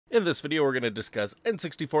In this video, we're going to discuss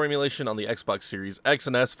N64 emulation on the Xbox Series X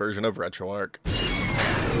and S version of Retroarch.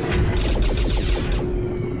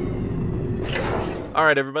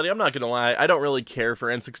 Alright everybody, I'm not going to lie, I don't really care for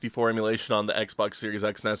N64 emulation on the Xbox Series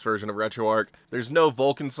X and S version of Retroarch. There's no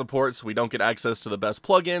Vulkan support, so we don't get access to the best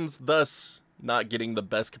plugins, thus not getting the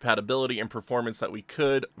best compatibility and performance that we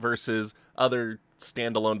could versus other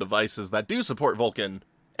standalone devices that do support Vulkan.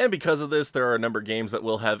 And because of this, there are a number of games that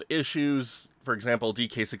will have issues. For example,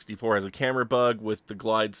 DK64 has a camera bug with the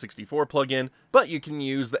Glide 64 plugin, but you can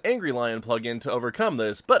use the Angrylion plugin to overcome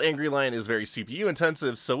this. But Angrylion is very CPU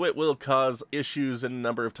intensive, so it will cause issues in a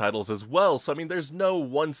number of titles as well. So I mean, there's no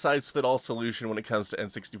one-size-fits-all solution when it comes to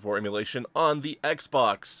N64 emulation on the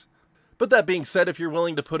Xbox. But that being said, if you're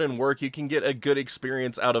willing to put in work, you can get a good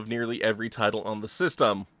experience out of nearly every title on the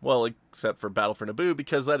system. Well, except for Battle for Naboo,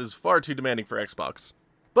 because that is far too demanding for Xbox.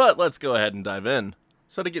 But let's go ahead and dive in.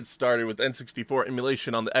 So to get started with N64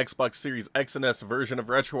 emulation on the Xbox Series X and S version of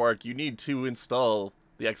Retroarch, you need to install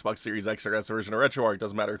the Xbox Series X or S version of Retroarch.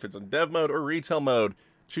 Doesn't matter if it's in dev mode or retail mode.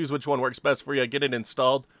 Choose which one works best for you, get it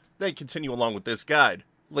installed, then continue along with this guide.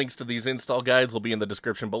 Links to these install guides will be in the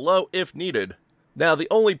description below if needed. Now, the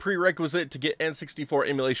only prerequisite to get N64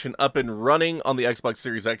 emulation up and running on the Xbox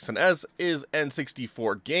Series X and S is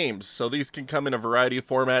N64 games. So these can come in a variety of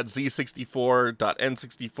formats, Z64,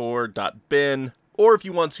 .N64, .bin, or if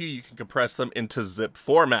you want to, you can compress them into zip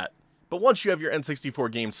format. But once you have your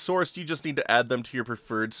N64 games sourced, you just need to add them to your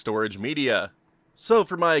preferred storage media. So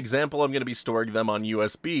for my example, I'm going to be storing them on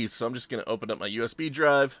USB. So I'm just going to open up my USB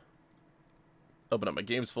drive, open up my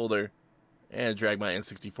games folder, and drag my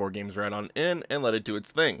N64 games right on in and let it do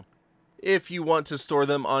its thing. If you want to store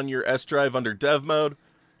them on your S drive under dev mode,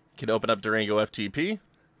 you can open up Durango FTP,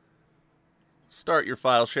 start your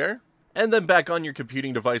file share, and then back on your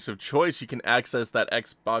computing device of choice, you can access that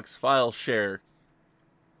Xbox file share.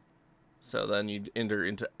 So then you enter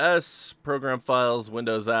into S, Program Files,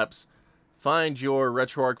 Windows Apps, find your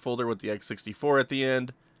Retroarch folder with the X64 at the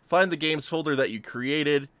end, find the games folder that you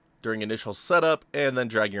created during initial setup, and then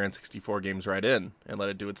drag your N64 games right in and let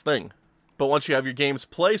it do its thing. But once you have your games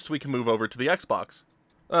placed, we can move over to the Xbox.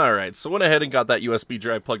 Alright, so went ahead and got that USB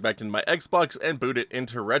drive plugged back into my Xbox and boot it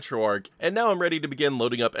into Retroarch, and now I'm ready to begin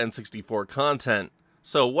loading up N64 content.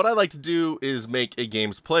 So what I like to do is make a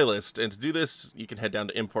games playlist, and to do this, you can head down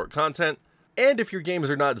to import content, and if your games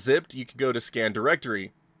are not zipped, you can go to scan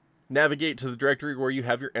directory. Navigate to the directory where you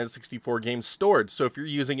have your N64 games stored. So if you're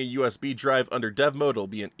using a USB drive under dev mode, it'll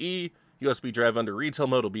be in E, USB drive under retail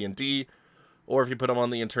mode will be in D, or if you put them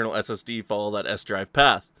on the internal SSD, follow that S drive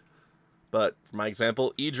path. But for my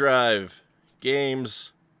example, E drive,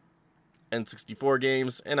 games, N64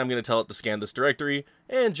 games, and I'm going to tell it to scan this directory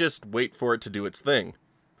and just wait for it to do its thing.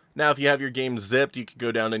 Now, if you have your games zipped, you can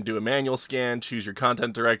go down and do a manual scan, choose your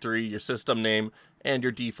content directory, your system name, and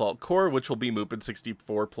your default core, which will be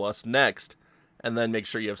Mupen64 Plus next. And then make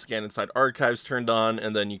sure you have Scan Inside Archives turned on,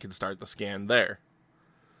 and then you can start the scan there.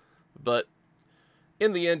 But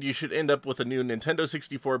in the end, you should end up with a new Nintendo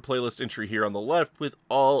 64 playlist entry here on the left with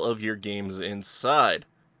all of your games inside.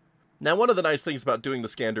 Now, one of the nice things about doing the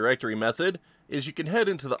scan directory method is you can head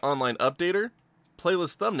into the online updater,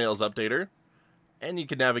 playlist thumbnails updater, and you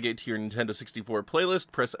can navigate to your Nintendo 64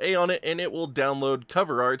 playlist, press A on it, and it will download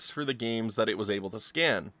cover arts for the games that it was able to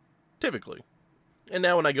scan, typically. And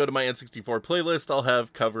now when I go to my N64 playlist, I'll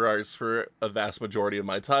have cover arts for a vast majority of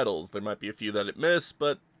my titles. There might be a few that it missed,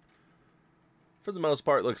 but for the most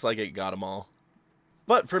part, looks like it got them all.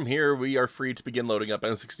 But from here, we are free to begin loading up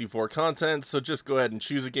N64 content, so just go ahead and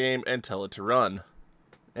choose a game and tell it to run.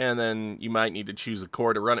 And then you might need to choose a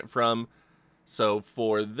core to run it from. So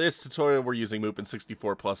for this tutorial, we're using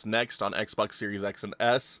Mupen64 Plus next on Xbox Series X and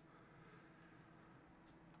S.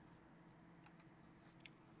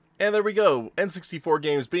 And there we go, N64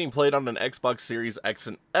 games being played on an Xbox Series X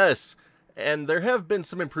and S. And there have been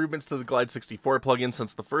some improvements to the Glide 64 plugin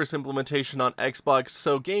since the first implementation on Xbox,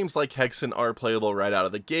 so games like Hexen are playable right out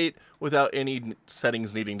of the gate without any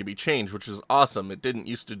settings needing to be changed, which is awesome. It didn't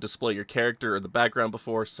used to display your character or the background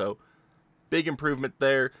before, so big improvement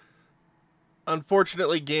there.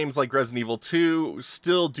 Unfortunately, games like Resident Evil 2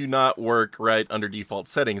 still do not work right under default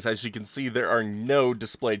settings. As you can see, there are no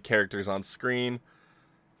displayed characters on screen.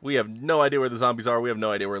 We have no idea where the zombies are. We have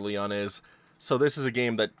no idea where Leon is. So this is a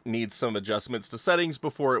game that needs some adjustments to settings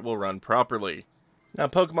before it will run properly. Now,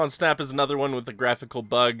 Pokemon Snap is another one with a graphical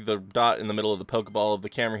bug. The dot in the middle of the Pokeball of the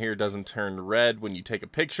camera here doesn't turn red when you take a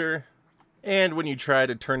picture. And when you try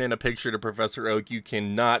to turn in a picture to Professor Oak, you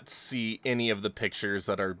cannot see any of the pictures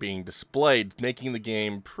that are being displayed, making the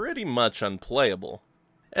game pretty much unplayable.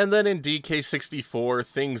 And then in DK64,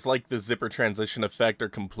 things like the zipper transition effect are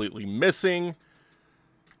completely missing,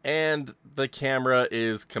 and the camera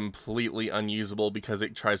is completely unusable because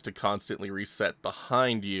it tries to constantly reset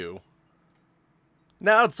behind you.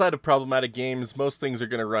 Now, outside of problematic games, most things are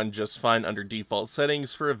going to run just fine under default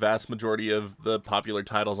settings for a vast majority of the popular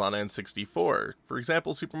titles on N64. For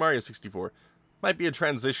example, Super Mario 64. Might be a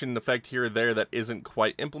transition effect here or there that isn't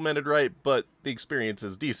quite implemented right, but the experience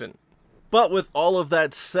is decent. But with all of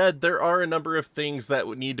that said, there are a number of things that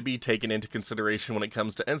would need to be taken into consideration when it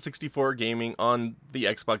comes to N64 gaming on the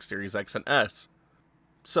Xbox Series X and S.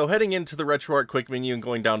 So heading into the Retroarch quick menu and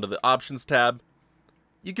going down to the Options tab,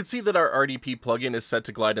 you can see that our RDP plugin is set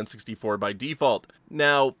to glide N64 by default.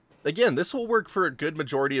 Now, again, this will work for a good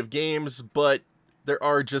majority of games, but there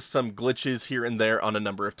are just some glitches here and there on a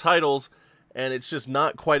number of titles, and it's just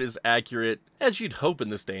not quite as accurate as you'd hope in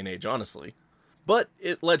this day and age, honestly. But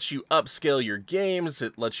it lets you upscale your games,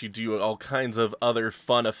 it lets you do all kinds of other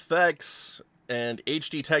fun effects, and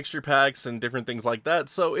HD texture packs and different things like that,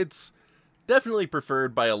 so it's definitely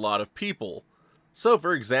preferred by a lot of people. So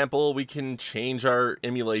for example, we can change our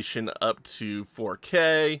emulation up to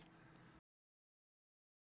 4K.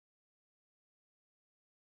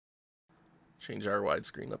 Change our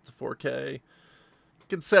widescreen up to 4K.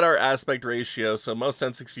 You can set our aspect ratio, so most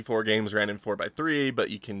N64 games ran in 4:3, but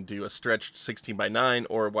you can do a stretched 16:9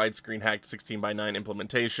 or a widescreen hacked 16:9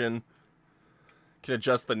 implementation. You can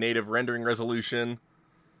adjust the native rendering resolution.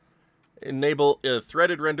 Enable a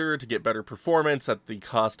threaded renderer to get better performance at the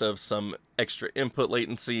cost of some extra input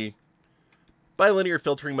latency. Bilinear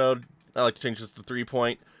filtering mode, I like to change this to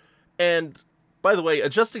 3-point. And, by the way,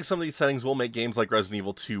 adjusting some of these settings will make games like Resident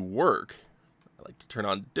Evil 2 work. I like to turn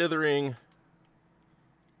on dithering.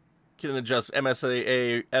 You can adjust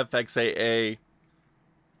MSAA, FXAA.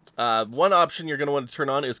 One option you're going to want to turn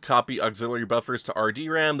on is copy auxiliary buffers to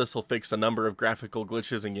RDRAM. This will fix a number of graphical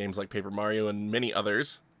glitches in games like Paper Mario and many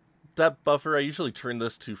others. Depth buffer, I usually turn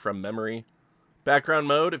this to from memory. Background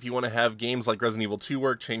mode, if you want to have games like Resident Evil 2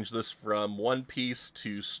 work, change this from one piece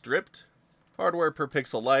to stripped. Hardware per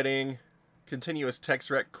pixel lighting. Continuous text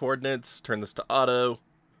rec coordinates, turn this to auto.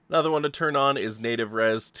 Another one to turn on is native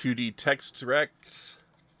res 2D text recs.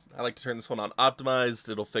 I like to turn this one on optimized.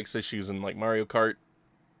 It'll fix issues in like Mario Kart.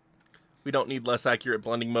 We don't need less accurate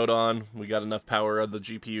blending mode on. We got enough power on the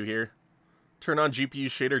GPU here. Turn on GPU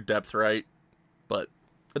shader depth right, but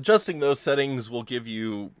adjusting those settings will give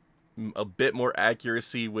you a bit more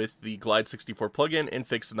accuracy with the Glide 64 plugin and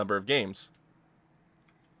fix a number of games.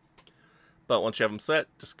 But once you have them set,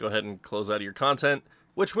 just go ahead and close out of your content,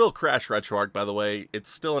 which will crash Retroarch, by the way. It's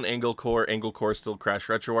still an angle core. Angle cores still crash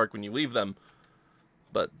Retroarch when you leave them.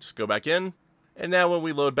 But just go back in. And now when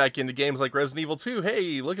we load back into games like Resident Evil 2,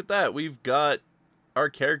 hey, look at that. We've got our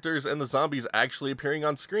characters and the zombies actually appearing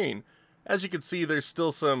on screen. As you can see, there's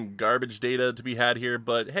still some garbage data to be had here,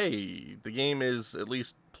 but hey, the game is at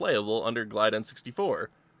least playable under Glide N64.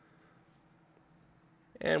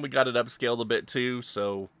 And we got it upscaled a bit too,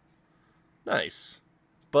 so nice.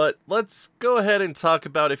 But let's go ahead and talk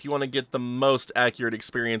about if you want to get the most accurate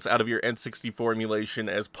experience out of your N64 emulation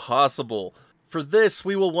as possible. For this,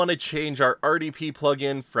 we will want to change our RDP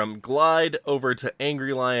plugin from Glide over to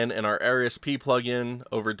Angrylion and our RSP plugin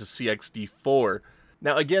over to CXD4.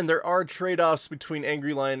 Now again, there are trade-offs between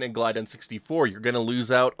Angrylion and Glide N64. You're going to lose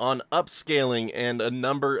out on upscaling and a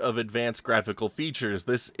number of advanced graphical features.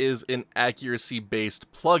 This is an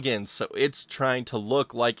accuracy-based plugin, so it's trying to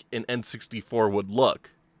look like an N64 would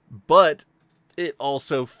look. But it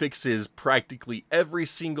also fixes practically every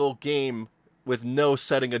single game with no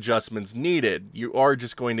setting adjustments needed. You are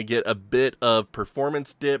just going to get a bit of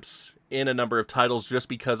performance dips in a number of titles just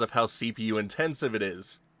because of how CPU intensive it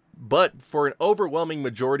is. But for an overwhelming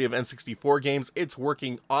majority of N64 games, it's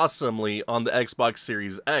working awesomely on the Xbox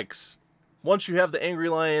Series X. Once you have the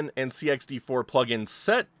Angrylion and CXD4 plugins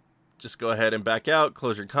set, just go ahead and back out,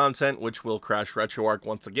 close your content, which will crash Retroarch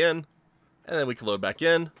once again, and then we can load back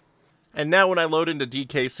in. And now when I load into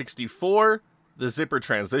DK64, the zipper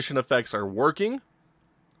transition effects are working.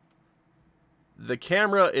 The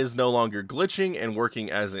camera is no longer glitching and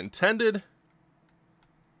working as intended.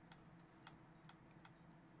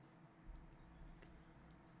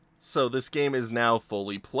 So this game is now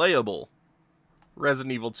fully playable.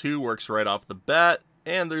 Resident Evil 2 works right off the bat,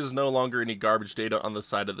 and there's no longer any garbage data on the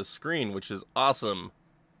side of the screen, which is awesome.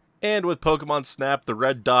 And with Pokemon Snap, the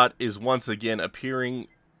red dot is once again appearing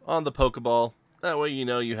on the Pokeball. That way you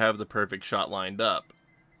know you have the perfect shot lined up.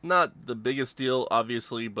 Not the biggest deal,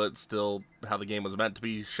 obviously, but still how the game was meant to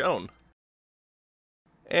be shown.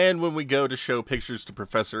 And when we go to show pictures to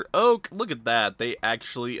Professor Oak, look at that, they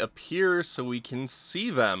actually appear so we can see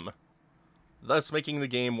them, thus making the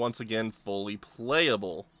game once again fully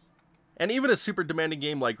playable. And even a super demanding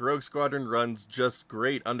game like Rogue Squadron runs just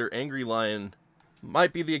great under Angrylion.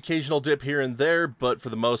 Might be the occasional dip here and there, but for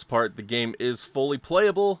the most part the game is fully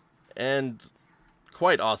playable and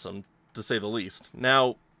quite awesome, to say the least.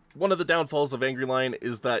 Now, one of the downfalls of Angrylion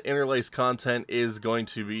is that interlaced content is going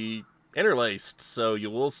to be interlaced, so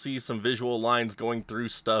you will see some visual lines going through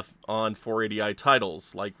stuff on 480i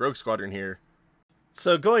titles, like Rogue Squadron here.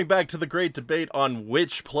 So going back to the great debate on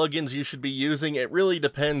which plugins you should be using, it really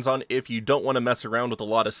depends on if you don't want to mess around with a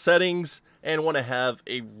lot of settings and want to have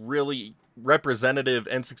a really representative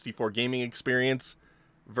N64 gaming experience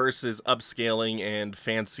versus upscaling and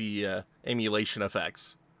fancy emulation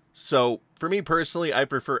effects. So for me personally, I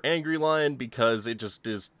prefer Angrylion because it just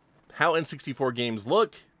is how N64 games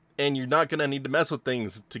look, and you're not going to need to mess with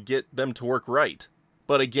things to get them to work right.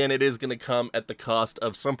 But again, it is going to come at the cost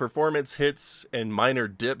of some performance hits and minor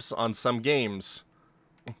dips on some games.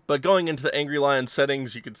 But going into the Angrylion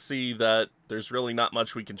settings, you can see that there's really not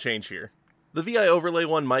much we can change here. The VI overlay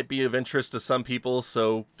one might be of interest to some people,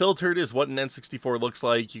 so filtered is what an N64 looks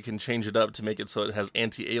like. You can change it up to make it so it has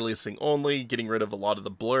anti-aliasing only, getting rid of a lot of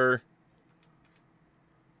the blur.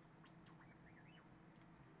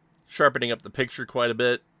 Sharpening up the picture quite a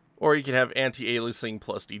bit. Or you can have anti-aliasing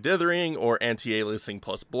plus de-dithering, or anti-aliasing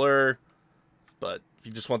plus blur. But if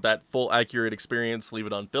you just want that full accurate experience, leave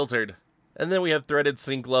it unfiltered. And then we have threaded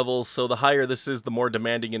sync levels, so the higher this is, the more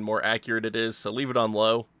demanding and more accurate it is, so leave it on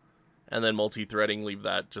low. And then multi-threading, leave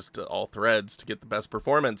that just to all threads to get the best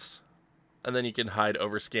performance. And then you can hide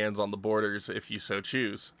overscans on the borders if you so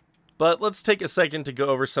choose. But let's take a second to go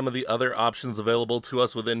over some of the other options available to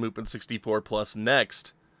us within Movement 64 Plus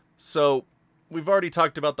next. So, we've already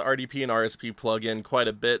talked about the RDP and RSP plugin quite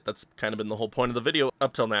a bit. That's kind of been the whole point of the video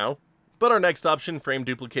up till now. But our next option, frame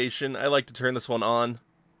duplication, I like to turn this one on.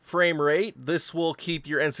 Frame rate, this will keep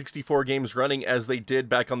your N64 games running as they did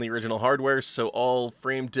back on the original hardware, so all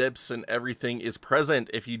frame dips and everything is present.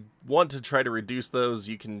 If you want to try to reduce those,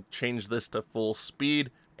 you can change this to full speed,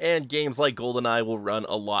 and games like GoldenEye will run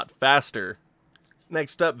a lot faster.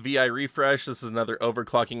 Next up, VI refresh. This is another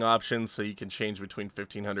overclocking option, so you can change between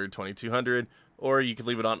 1500 and 2200, or you can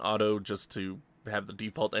leave it on auto just to have the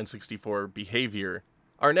default N64 behavior.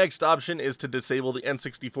 Our next option is to disable the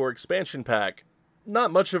N64 expansion pack.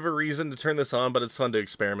 Not much of a reason to turn this on, but it's fun to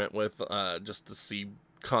experiment with, just to see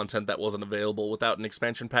content that wasn't available without an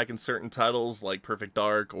expansion pack in certain titles, like Perfect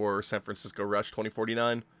Dark or San Francisco Rush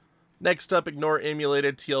 2049. Next up, ignore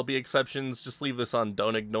emulated TLB exceptions. Just leave this on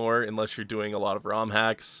don't ignore unless you're doing a lot of ROM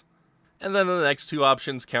hacks. And then the next two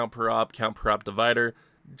options, count per op divider.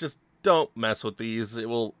 Just don't mess with these. It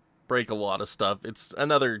will break a lot of stuff. It's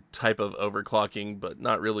another type of overclocking, but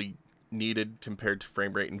not really needed compared to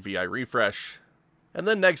frame rate and VI refresh. And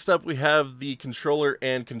then next up we have the controller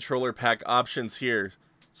and controller pack options here.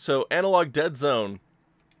 So analog dead zone.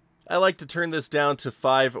 I like to turn this down to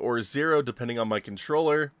 5 or 0 depending on my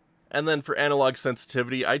controller. And then for analog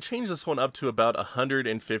sensitivity, I change this one up to about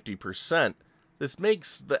 150%. This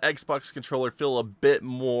makes the Xbox controller feel a bit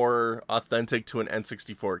more authentic to an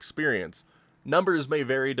N64 experience. Numbers may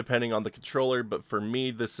vary depending on the controller, but for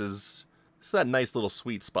me, this is that nice little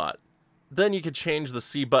sweet spot. Then you could change the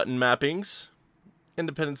C button mappings,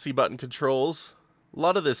 independent C button controls. A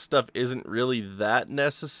lot of this stuff isn't really that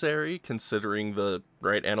necessary, considering the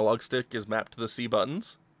right analog stick is mapped to the C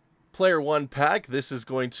buttons. Player 1 pack, this is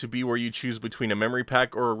going to be where you choose between a memory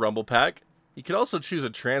pack or a rumble pack. You can also choose a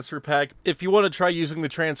transfer pack. If you want to try using the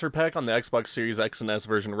transfer pack on the Xbox Series X and S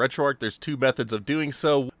version Retroarch, there's two methods of doing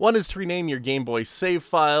so. One is to rename your Game Boy save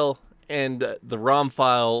file and the ROM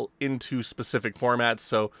file into specific formats.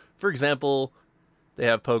 So, for example, they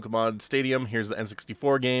have Pokemon Stadium, here's the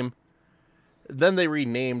N64 game. Then they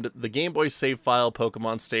renamed the Game Boy save file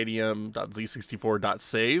Pokemon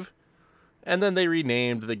Stadium.z64.save. And then they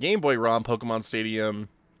renamed the Game Boy ROM Pokemon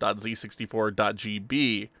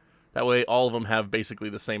Stadium.z64.gb. That way all of them have basically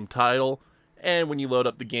the same title, and when you load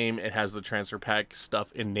up the game, it has the transfer pack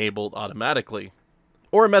stuff enabled automatically.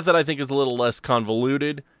 Or a method I think is a little less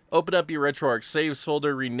convoluted. Open up your Retroarch saves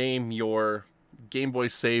folder, rename your Game Boy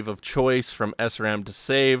save of choice from SRAM to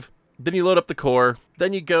save. Then you load up the core.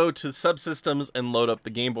 Then you go to subsystems and load up the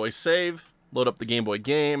Game Boy save, load up the Game Boy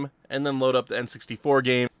game, and then load up the N64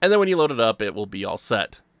 game. And then when you load it up, it will be all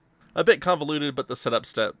set. A bit convoluted, but the setup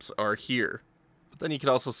steps are here. But then you can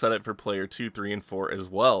also set it for player 2, 3, and 4 as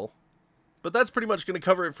well. But that's pretty much going to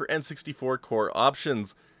cover it for N64 core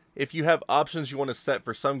options. If you have options you want to set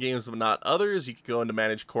for some games but not others, you can go into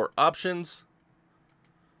Manage Core Options.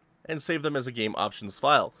 and save them as a game options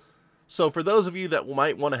file. So for those of you that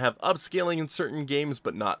might want to have upscaling in certain games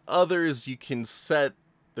but not others, you can set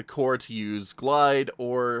the core to use Glide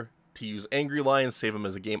or to use Angrylion and save them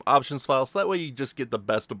as a game options file, so that way you just get the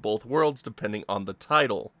best of both worlds depending on the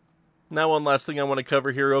title. Now, one last thing I want to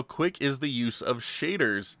cover here real quick is the use of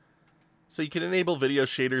shaders. So you can enable video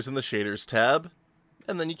shaders in the shaders tab,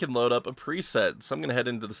 and then you can load up a preset. So I'm going to head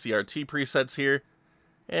into the CRT presets here,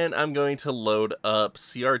 and I'm going to load up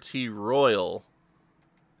CRT Royal.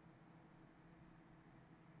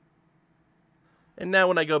 And now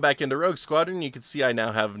when I go back into Rogue Squadron, you can see I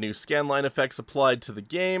now have new scanline effects applied to the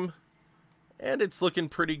game, and it's looking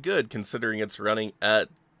pretty good considering it's running at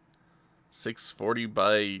 640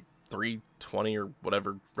 by 320 or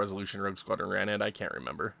whatever resolution Rogue Squadron ran at, I can't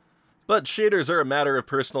remember. But shaders are a matter of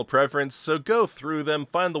personal preference, so go through them,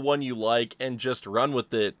 find the one you like, and just run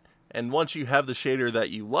with it. And once you have the shader that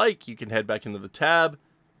you like, you can head back into the tab,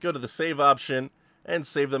 go to the save option, and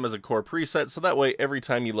save them as a core preset, so that way every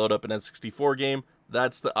time you load up an N64 game,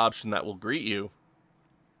 that's the option that will greet you.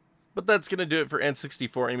 But that's going to do it for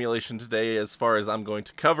N64 emulation today as far as I'm going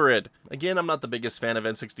to cover it. Again, I'm not the biggest fan of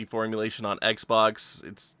N64 emulation on Xbox.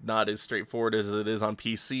 It's not as straightforward as it is on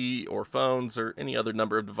PC or phones or any other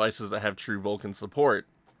number of devices that have true Vulkan support.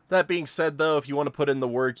 That being said though, if you want to put in the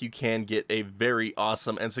work, you can get a very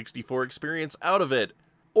awesome N64 experience out of it.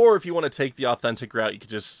 Or if you want to take the authentic route, you could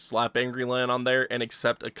just slap Angrylion on there and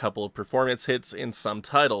accept a couple of performance hits in some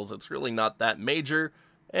titles. It's really not that major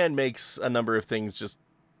and makes a number of things just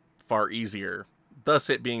far easier, thus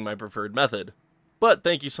it being my preferred method. But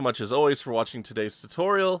thank you so much as always for watching today's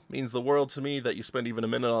tutorial. It means the world to me that you spend even a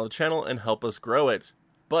minute on the channel and help us grow it.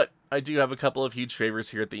 But I do have a couple of huge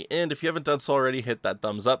favors here at the end. If you haven't done so already, hit that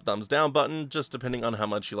thumbs up, thumbs down button, just depending on how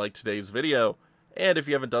much you like today's video. And if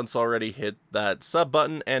you haven't done so already, hit that sub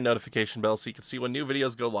button and notification bell so you can see when new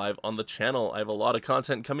videos go live on the channel. I have a lot of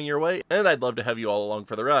content coming your way, and I'd love to have you all along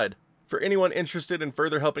for the ride. For anyone interested in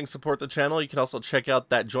further helping support the channel, you can also check out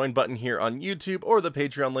that join button here on YouTube or the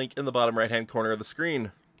Patreon link in the bottom right hand corner of the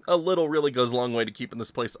screen. A little really goes a long way to keeping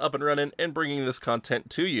this place up and running and bringing this content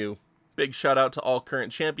to you. Big shout out to all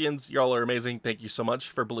current champions, y'all are amazing, thank you so much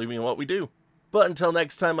for believing in what we do. But until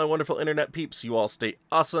next time, my wonderful internet peeps, you all stay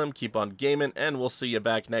awesome, keep on gaming, and we'll see you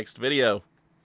back next video.